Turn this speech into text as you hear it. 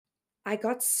I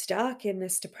got stuck in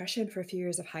this depression for a few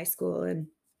years of high school, and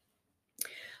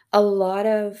a lot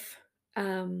of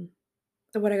um,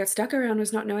 what I got stuck around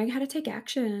was not knowing how to take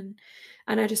action,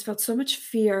 and I just felt so much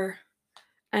fear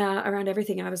around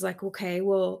everything. And I was like, okay,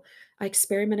 well, I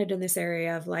experimented in this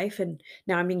area of life, and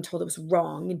now I'm being told it was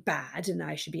wrong and bad, and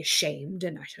I should be ashamed,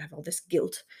 and I should have all this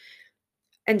guilt.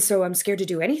 And so I'm scared to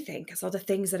do anything because all the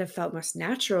things that have felt most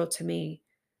natural to me,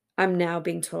 I'm now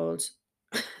being told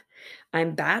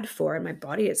I'm bad for, and my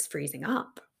body is freezing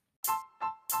up.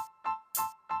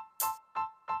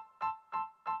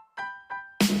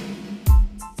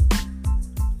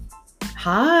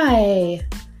 Hi,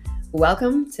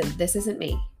 welcome to This Isn't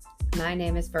Me. My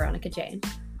name is Veronica Jane.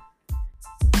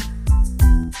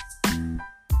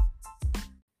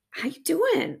 How you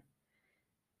doing?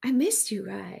 I missed you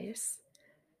guys.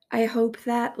 I hope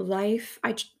that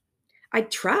I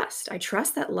trust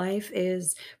that life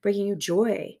is bringing you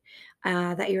joy,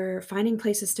 that you're finding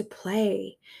places to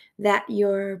play, that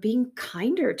you're being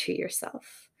kinder to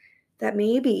yourself, that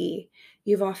maybe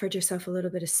you've offered yourself a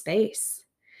little bit of space.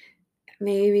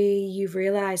 Maybe you've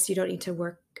realized you don't need to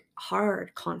work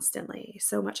hard constantly,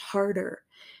 so much harder.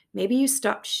 Maybe you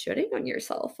stopped shooting on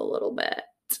yourself a little bit.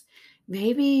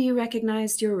 Maybe you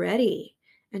recognized you're ready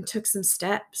and took some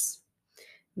steps.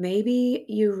 Maybe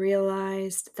you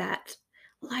realized that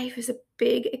life is a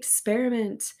big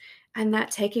experiment and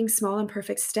that taking small and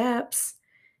perfect steps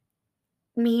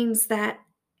means that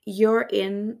you're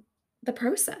in the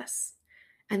process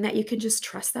and that you can just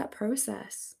trust that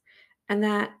process and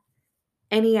that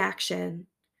any action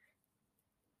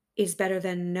is better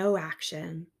than no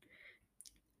action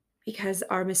because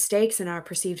our mistakes and our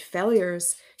perceived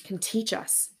failures can teach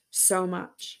us so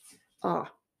much. Oh,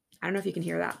 I don't know if you can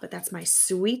hear that, but that's my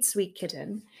sweet, sweet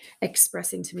kitten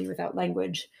expressing to me without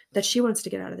language that she wants to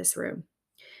get out of this room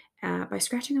by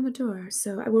scratching on the door.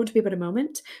 So I won't be but a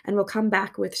moment, and we'll come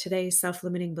back with today's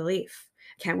self-limiting belief.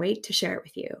 Can't wait to share it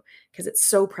with you because it's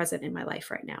so present in my life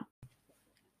right now.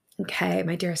 Okay,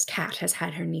 my dearest cat has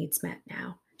had her needs met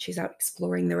now. She's out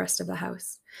exploring the rest of the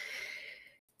house.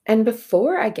 And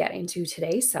before I get into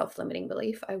today's self-limiting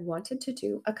belief, I wanted to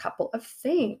do a couple of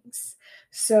things.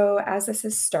 So, as this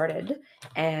has started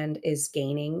and is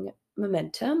gaining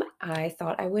momentum, I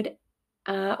thought I would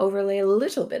overlay a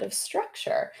little bit of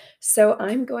structure. So,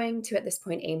 I'm going to, at this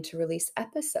point, aim to release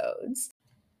episodes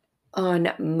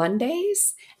on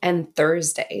Mondays and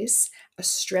Thursdays,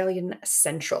 Australian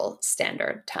Central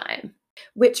Standard Time,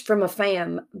 which from a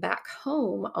fam back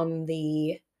home on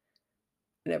the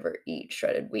never eat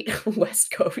shredded wheat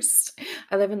West Coast.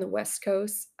 I live in the West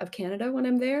Coast of Canada when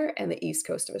I'm there and the East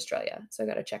Coast of Australia. So I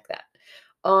got to check that.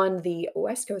 On the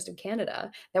West Coast of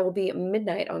Canada, that will be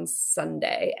midnight on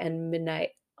Sunday and midnight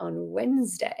on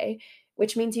Wednesday,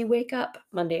 which means you wake up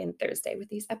Monday and Thursday with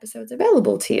these episodes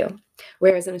available to you.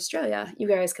 Whereas in Australia, you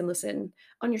guys can listen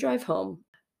on your drive home.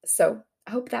 So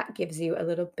I hope that gives you a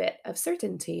little bit of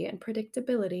certainty and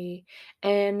predictability.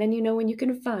 And then you know when you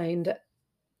can find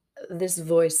this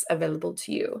voice available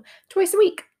to you twice a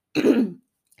week.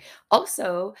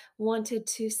 Also, wanted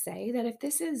to say that if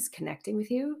this is connecting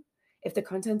with you, if the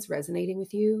content's resonating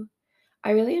with you,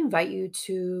 I really invite you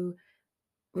to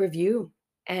review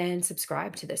and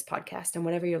subscribe to this podcast on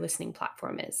whatever your listening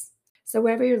platform is. So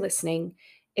wherever you're listening,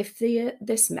 if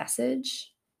this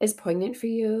message is poignant for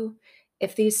you,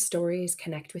 if these stories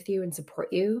connect with you and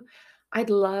support you,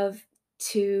 I'd love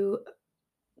to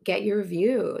get your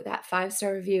review, that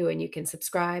 5-star review, and you can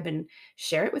subscribe and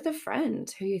share it with a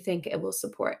friend who you think it will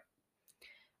support.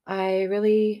 I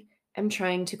really am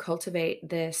trying to cultivate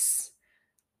this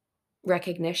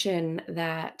recognition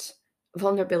that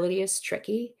vulnerability is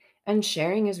tricky and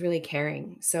sharing is really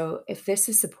caring. So if this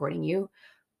is supporting you,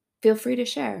 feel free to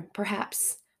share.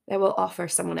 Perhaps that will offer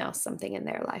someone else something in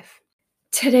their life.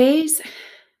 Today's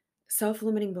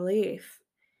self-limiting belief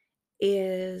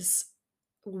is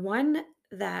one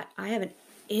that I have an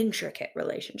intricate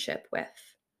relationship with.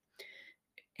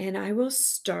 And I will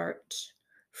start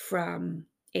from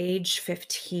age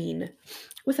 15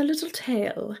 with a little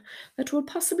tale that will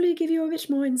possibly give you a bit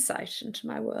more insight into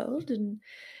my world, and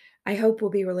I hope will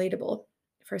be relatable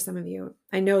for some of you.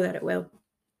 I know that it will.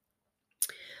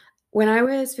 When I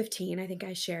was 15, I think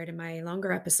I shared in my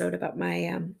longer episode about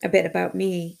my a bit about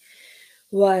me,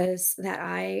 was that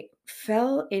I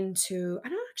fell into, I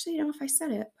don't actually know if I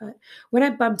said it, but when I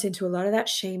bumped into a lot of that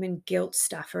shame and guilt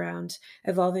stuff around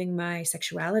evolving my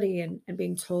sexuality and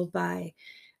being told by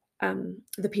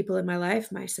the people in my life,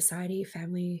 my society,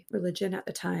 family, religion at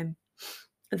the time,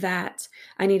 that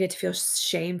I needed to feel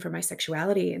shame for my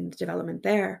sexuality and development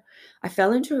there, I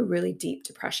fell into a really deep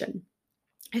depression.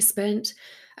 I spent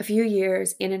a few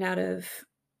years in and out of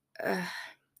uh,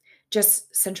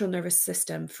 just central nervous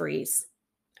system freeze,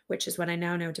 which is what I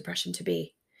now know depression to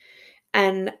be.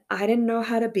 And I didn't know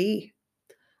how to be.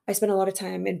 I spent a lot of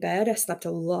time in bed. I slept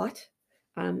a lot.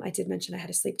 I did mention I had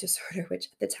a sleep disorder, which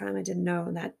at the time I didn't know,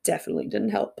 and that definitely didn't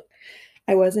help.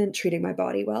 I wasn't treating my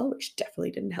body well, which definitely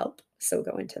didn't help. So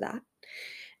we'll go into that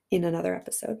in another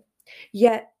episode.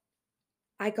 Yet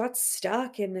I got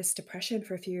stuck in this depression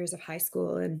for a few years of high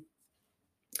school, and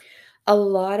a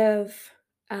lot of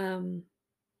um,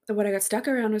 what I got stuck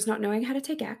around was not knowing how to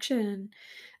take action.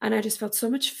 And I just felt so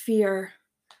much fear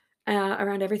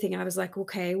around everything. I was like,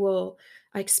 okay, well,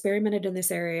 I experimented in this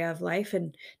area of life,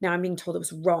 and now I'm being told it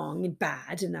was wrong and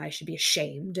bad, and I should be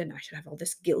ashamed, and I should have all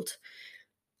this guilt.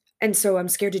 And so I'm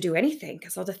scared to do anything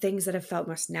because all the things that have felt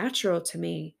most natural to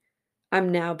me,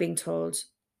 I'm now being told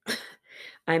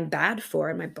I'm bad for,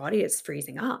 and my body is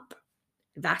freezing up.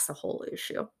 That's a whole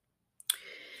issue.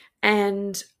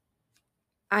 And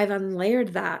I've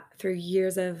unlayered that through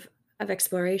years of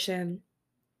exploration.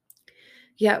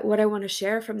 Yet what I want to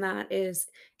share from that is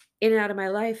in and out of my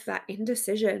life, that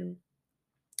indecision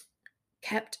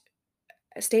kept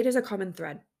stayed as a common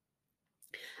thread.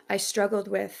 I struggled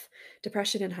with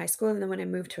depression in high school, and then when I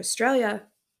moved to Australia,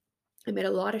 I made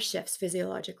a lot of shifts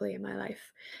physiologically in my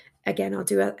life. Again, I'll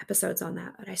do episodes on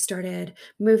that, but I started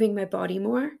moving my body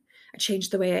more. I changed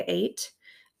the way I ate.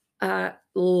 A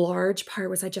large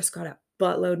part was I just got a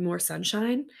buttload more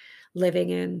sunshine living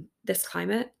in this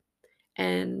climate,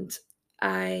 and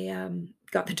I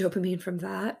got the dopamine from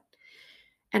that.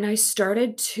 And I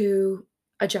started to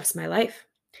adjust my life.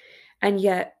 And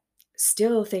yet,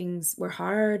 still, things were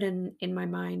hard. And in my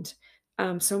mind,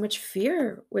 so much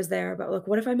fear was there about, like,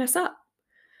 what if I mess up?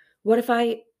 What if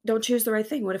I don't choose the right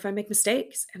thing? What if I make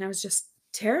mistakes? And I was just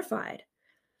terrified.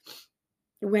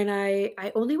 When I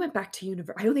only went back to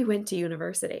I only went to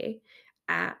university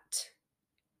at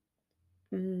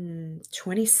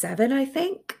 27, I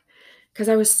think, because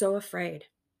I was so afraid.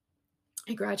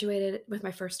 I graduated with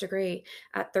my first degree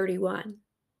at 31.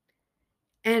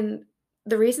 And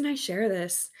the reason I share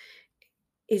this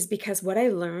is because what I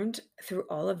learned through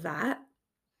all of that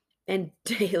and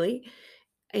daily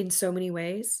in so many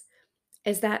ways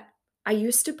is that I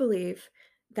used to believe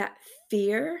that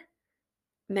fear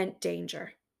meant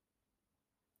danger,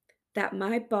 that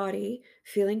my body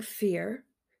feeling fear,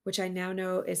 which I now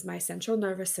know is my central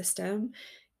nervous system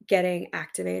getting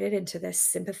activated into this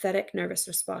sympathetic nervous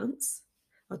response.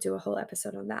 I'll do a whole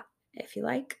episode on that if you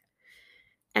like.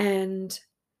 And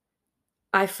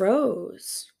I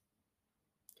froze.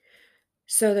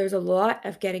 So there's a lot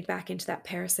of getting back into that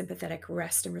parasympathetic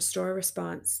rest and restore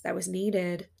response that was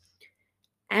needed,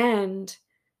 and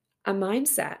a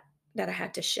mindset that I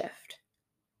had to shift.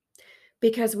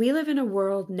 Because we live in a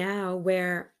world now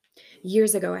where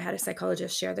years ago I had a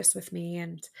psychologist share this with me,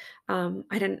 and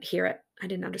I didn't hear it. I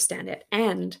didn't understand it.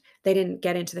 And they didn't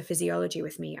get into the physiology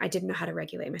with me. I didn't know how to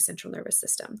regulate my central nervous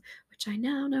system, which I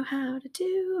now know how to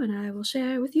do, and I will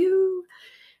share with you.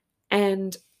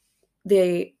 And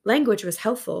the language was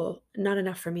helpful, not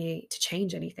enough for me to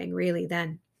change anything really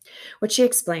then. What she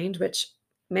explained, which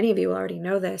many of you already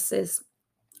know this, is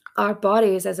our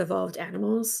bodies as evolved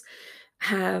animals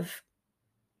have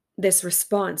this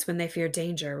response when they fear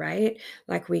danger, right?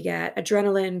 Like we get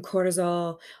adrenaline,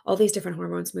 cortisol, all these different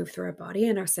hormones move through our body,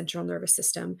 and our central nervous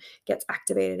system gets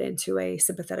activated into a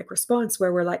sympathetic response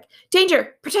where we're like,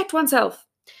 danger, protect oneself.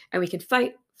 And we can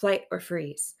fight, flight, or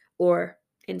freeze. Or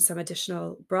in some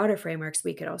additional broader frameworks,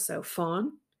 we could also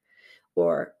fawn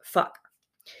or fuck.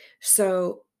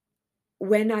 So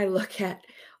when I look at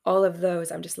all of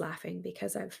those, I'm just laughing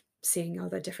because I've seen all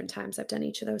the different times I've done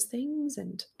each of those things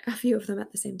and a few of them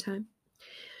at the same time.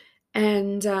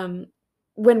 And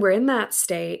when we're in that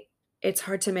state, it's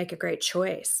hard to make a great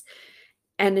choice.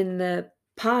 And in the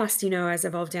past, as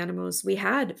evolved animals, we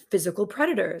had physical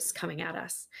predators coming at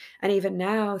us. And even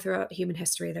now, throughout human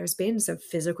history, there's been some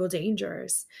physical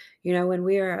dangers. When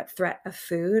we are at threat of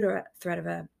food or at threat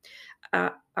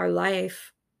of our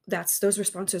life, those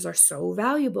responses are so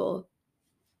valuable.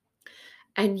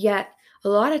 And yet, a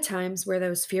lot of times where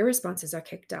those fear responses are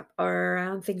kicked up are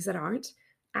around things that aren't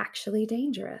actually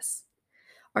dangerous,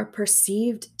 are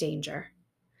perceived danger.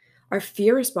 Our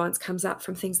fear response comes up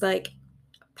from things like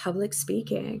public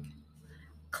speaking.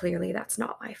 Clearly, that's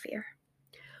not my fear.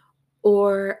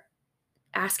 Or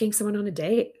asking someone on a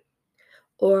date,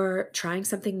 or trying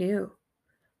something new,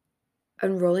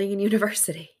 enrolling in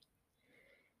university,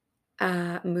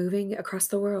 moving across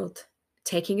the world,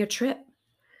 taking a trip,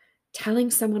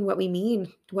 telling someone what we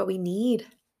mean, what we need.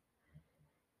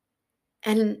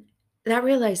 And that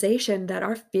realization that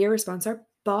our fear response, our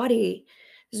body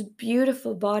This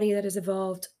beautiful body that has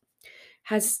evolved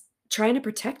has trying to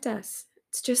protect us.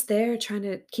 It's just there trying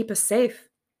to keep us safe.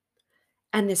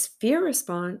 And this fear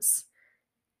response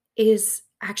is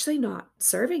actually not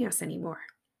serving us anymore.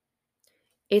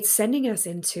 It's sending us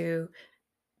into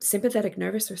sympathetic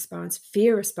nervous response,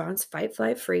 fear response, fight,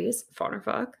 flight, freeze, fawn or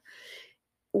fuck,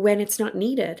 when it's not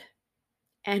needed.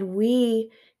 And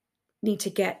we need to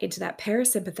get into that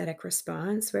parasympathetic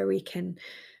response where we can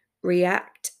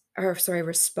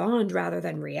respond rather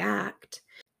than react.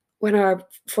 When our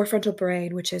forefrontal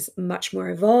brain, which is much more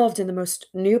evolved and the most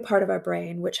new part of our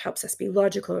brain, which helps us be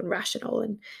logical and rational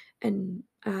and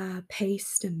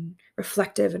paced and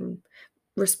reflective and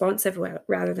responsive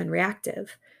rather than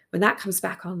reactive, when that comes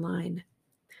back online,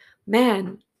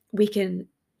 man, we can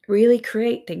really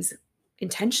create things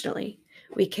intentionally.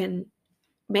 We can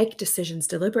make decisions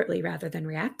deliberately rather than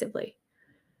reactively.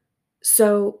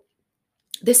 So,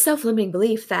 this self limiting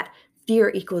belief that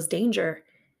fear equals danger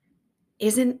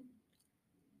isn't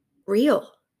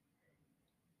real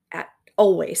at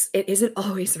always. It isn't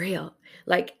always real.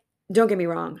 Like, don't get me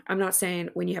wrong. I'm not saying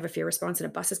when you have a fear response and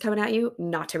a bus is coming at you,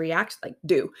 not to react. Like,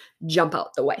 do jump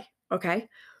out the way. Okay.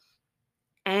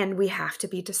 And we have to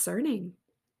be discerning.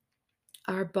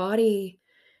 Our body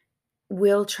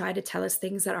will try to tell us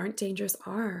things that aren't dangerous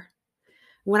are.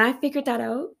 When I figured that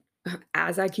out,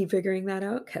 as I keep figuring that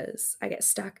out, because I get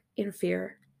stuck in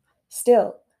fear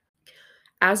still,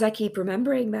 as I keep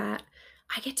remembering that,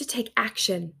 I get to take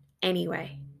action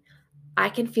anyway. I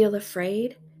can feel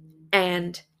afraid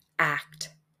and act.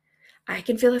 I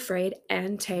can feel afraid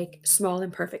and take small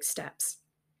imperfect steps.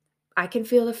 I can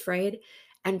feel afraid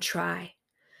and try.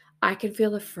 I can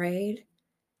feel afraid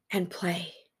and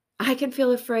play. I can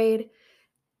feel afraid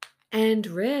and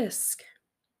risk.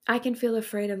 I can feel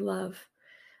afraid and love.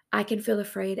 I can feel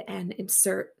afraid and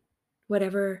insert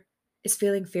whatever is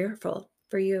feeling fearful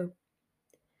for you.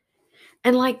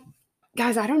 And like,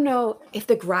 guys, I don't know if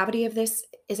the gravity of this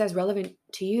is as relevant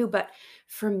to you, but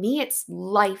for me, it's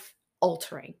life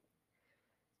altering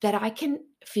that I can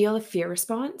feel a fear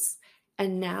response.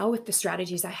 And now, with the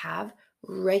strategies I have,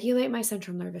 regulate my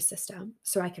central nervous system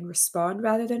so I can respond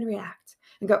rather than react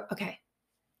and go, okay,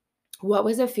 what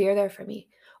was a fear there for me?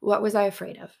 What was I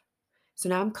afraid of? So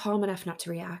now I'm calm enough not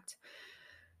to react.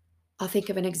 I'll think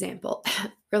of an example.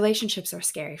 Relationships are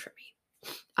scary for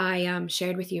me. I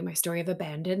shared with you my story of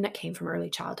abandon that came from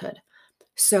early childhood.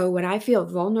 So when I feel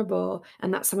vulnerable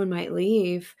and that someone might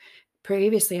leave,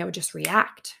 previously I would just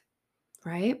react,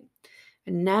 right?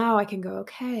 And now I can go,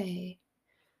 okay,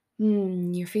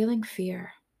 you're feeling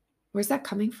fear. Where's that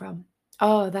coming from?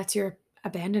 Oh, that's your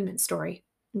abandonment story.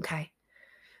 Okay.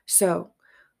 So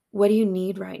what do you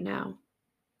need right now?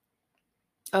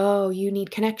 Oh, you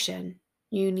need connection.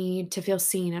 You need to feel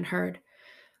seen and heard.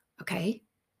 Okay.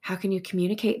 How can you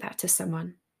communicate that to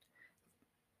someone?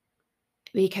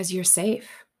 Because you're safe,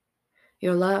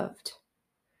 you're loved.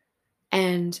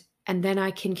 And then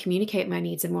I can communicate my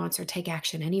needs and wants or take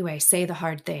action anyway, say the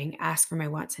hard thing, ask for my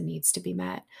wants and needs to be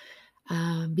met,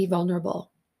 be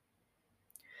vulnerable.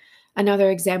 Another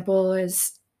example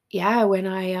is, yeah,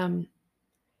 when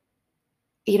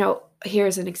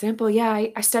here's an example. Yeah,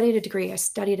 I studied a degree. I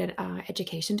studied an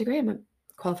education degree. I'm a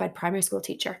qualified primary school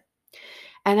teacher.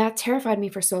 And that terrified me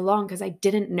for so long because I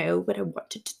didn't know what I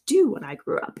wanted to do when I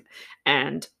grew up.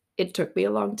 And it took me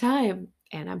a long time,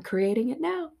 and I'm creating it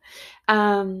now.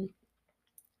 Um,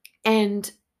 and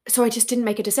so I just didn't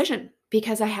make a decision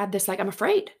because I had this, like, I'm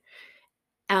afraid.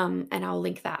 And I'll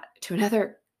link that to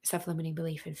another self-limiting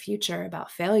belief in future about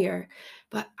failure.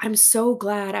 But I'm so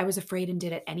glad I was afraid and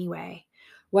did it anyway.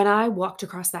 When I walked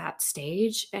across that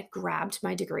stage and grabbed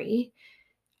my degree,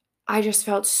 I just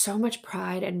felt so much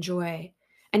pride and joy.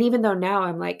 And even though now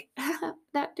I'm like,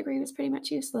 that degree was pretty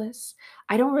much useless,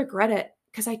 I don't regret it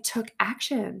because I took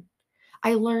action.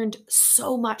 I learned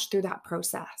so much through that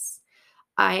process.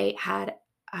 I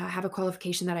have a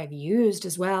qualification that I've used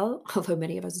as well, although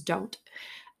many of us don't.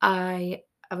 I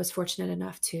was fortunate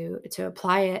enough to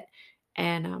apply it,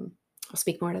 and I'll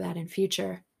speak more to that in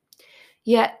future.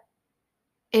 Yet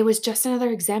it was just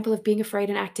another example of being afraid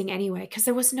and acting anyway, because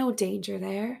there was no danger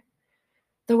there.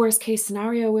 The worst case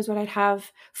scenario was what I'd have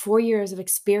 4 years of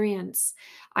experience.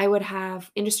 I would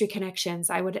have industry connections.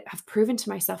 I would have proven to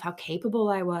myself how capable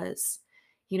I was,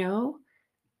 you know?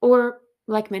 Or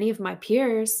like many of my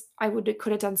peers,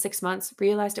 could have done 6 months,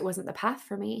 realized it wasn't the path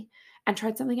for me, and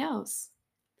tried something else.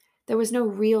 There was no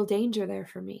real danger there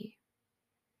for me.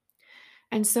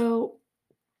 And so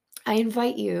I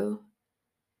invite you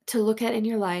to look at in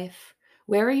your life,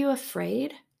 where are you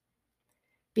afraid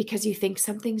because you think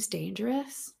something's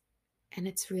dangerous and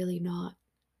it's really not?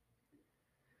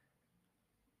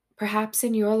 Perhaps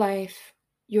in your life,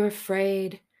 you're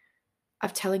afraid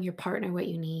of telling your partner what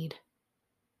you need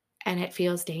and it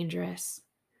feels dangerous.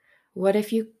 What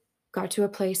if you got to a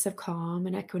place of calm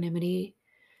and equanimity,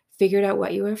 figured out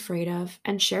what you were afraid of,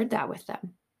 and shared that with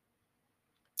them?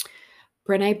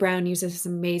 Brene Brown uses this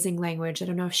amazing language. I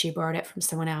don't know if she borrowed it from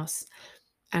someone else,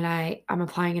 and I'm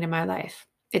applying it in my life.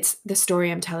 It's the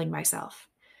story I'm telling myself,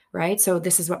 right? So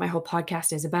this is what my whole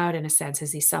podcast is about, in a sense,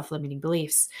 is these self-limiting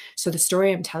beliefs. So the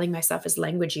story I'm telling myself is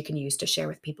language you can use to share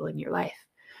with people in your life.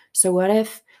 So what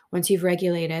if once you've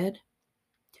regulated,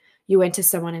 you went to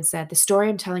someone and said, the story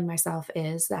I'm telling myself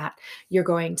is that you're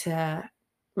going to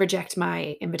reject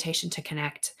my invitation to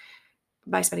connect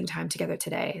by spending time together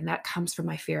today. And that comes from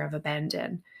my fear of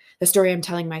abandon. The story I'm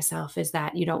telling myself is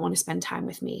that you don't want to spend time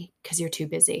with me because you're too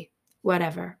busy.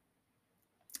 Whatever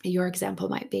your example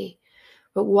might be.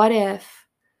 But what if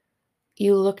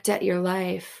you looked at your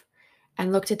life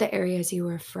and looked at the areas you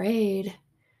were afraid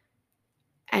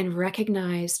and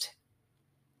recognized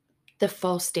the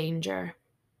false danger?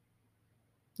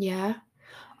 Yeah.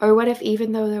 Or what if,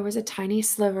 even though there was a tiny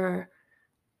sliver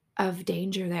of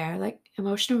danger there, like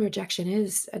emotional rejection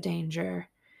is a danger,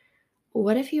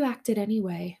 what if you acted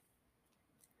anyway?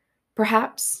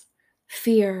 Perhaps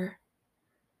fear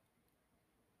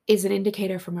is an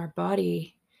indicator from our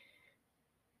body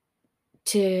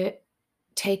to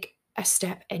take a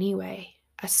step anyway,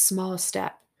 a small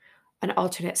step, an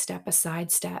alternate step, a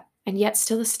side step, and yet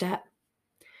still a step.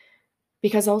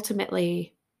 Because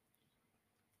ultimately,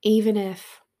 even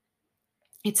if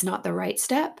it's not the right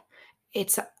step,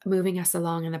 it's moving us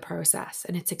along in the process,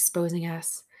 and it's exposing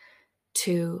us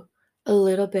to a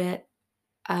little bit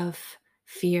of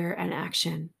fear and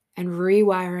action, and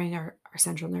rewiring our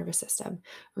central nervous system,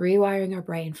 rewiring our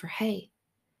brain for, hey,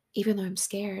 even though I'm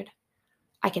scared,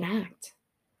 I can act.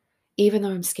 Even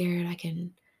though I'm scared, I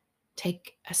can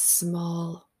take a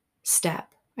small step.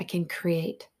 I can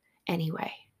create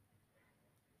anyway.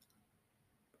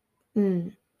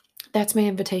 That's my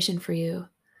invitation for you,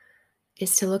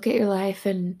 is to look at your life,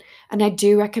 and I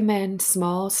do recommend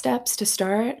small steps to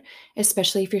start,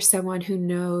 especially if you're someone who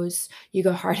knows you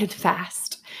go hard and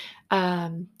fast,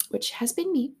 which has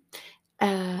been me.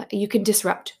 You can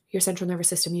disrupt your central nervous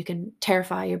system. You can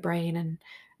terrify your brain, and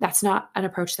that's not an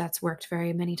approach that's worked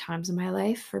very many times in my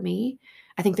life for me.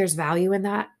 I think there's value in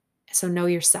that. So know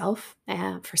yourself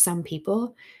for some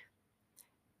people.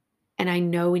 And I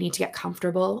know we need to get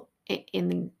comfortable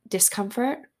in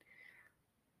discomfort.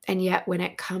 And yet when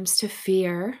it comes to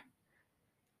fear,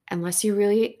 unless you're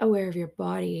really aware of your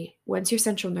body, once your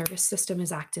central nervous system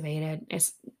is activated,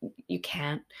 you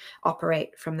can't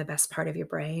operate from the best part of your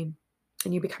brain.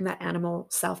 And you become that animal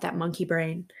self, that monkey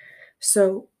brain.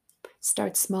 So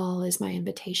start small is my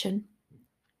invitation.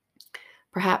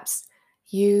 Perhaps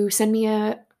you send me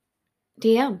a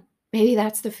DM. Maybe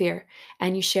that's the fear.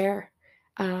 And you share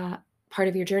part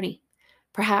of your journey.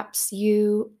 Perhaps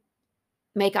you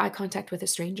make eye contact with a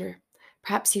stranger.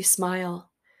 Perhaps you smile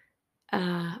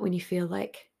when you feel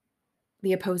like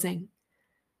the opposing.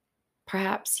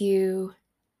 Perhaps you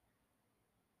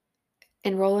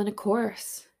enroll in a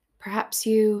course. Perhaps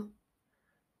you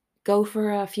go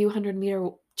for a few 100-meter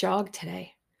jog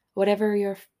today. Whatever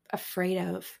you're afraid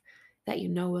of that you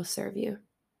know will serve you.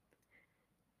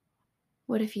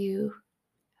 What if you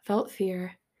felt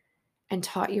fear and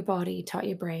taught your body, taught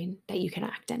your brain that you can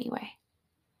act anyway?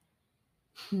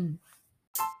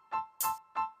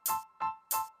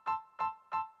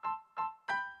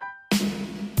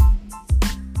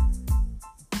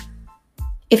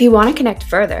 If you want to connect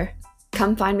further,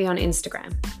 come find me on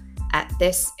Instagram at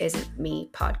This Isn't Me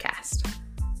Podcast.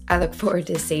 I look forward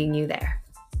to seeing you there.